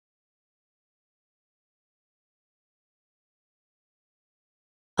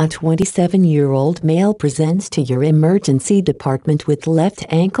A 27-year-old male presents to your emergency department with left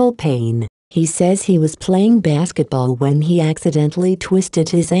ankle pain. He says he was playing basketball when he accidentally twisted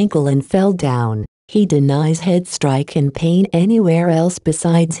his ankle and fell down. He denies head strike and pain anywhere else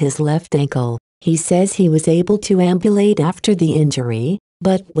besides his left ankle. He says he was able to ambulate after the injury,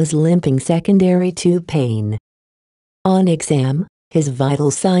 but was limping secondary to pain. On exam, his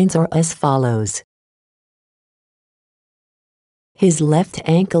vital signs are as follows. His left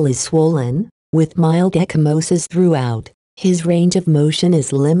ankle is swollen, with mild ecchymosis throughout. His range of motion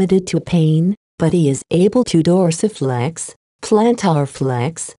is limited to pain, but he is able to dorsiflex, plantar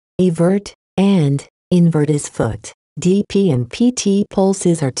flex, evert, and invert his foot. DP and PT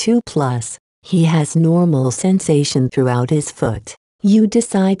pulses are 2+. He has normal sensation throughout his foot. You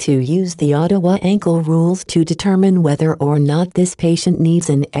decide to use the Ottawa ankle rules to determine whether or not this patient needs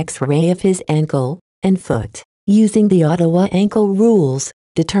an X-ray of his ankle and foot. Using the Ottawa ankle rules,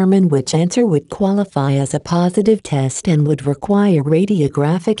 determine which answer would qualify as a positive test and would require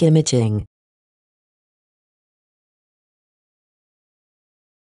radiographic imaging.